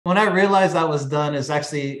When I realized I was done is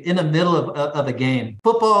actually in the middle of a game.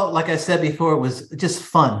 Football, like I said before, was just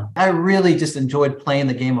fun. I really just enjoyed playing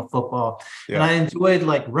the game of football. And I enjoyed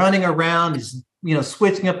like running around, just,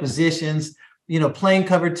 switching up positions, playing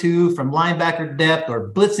cover two from linebacker depth or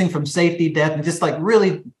blitzing from safety depth and just like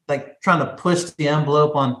really like trying to push the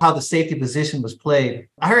envelope on how the safety position was played.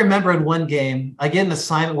 I remember in one game, I get an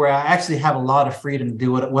assignment where I actually have a lot of freedom to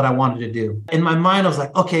do what I wanted to do. In my mind, I was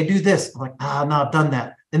like, okay, do this. I'm like, no, I've done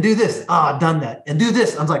that. And do this. I've done that. And do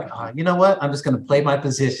this. I was like, you know what? I'm just going to play my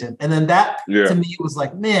position. And then that to me was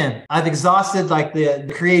like, man, I've exhausted like the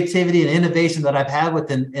creativity and innovation that I've had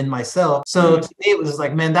within myself. So to me, it was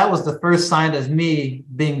like, man, that was the first sign of me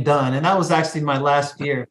being done. And that was actually my last year.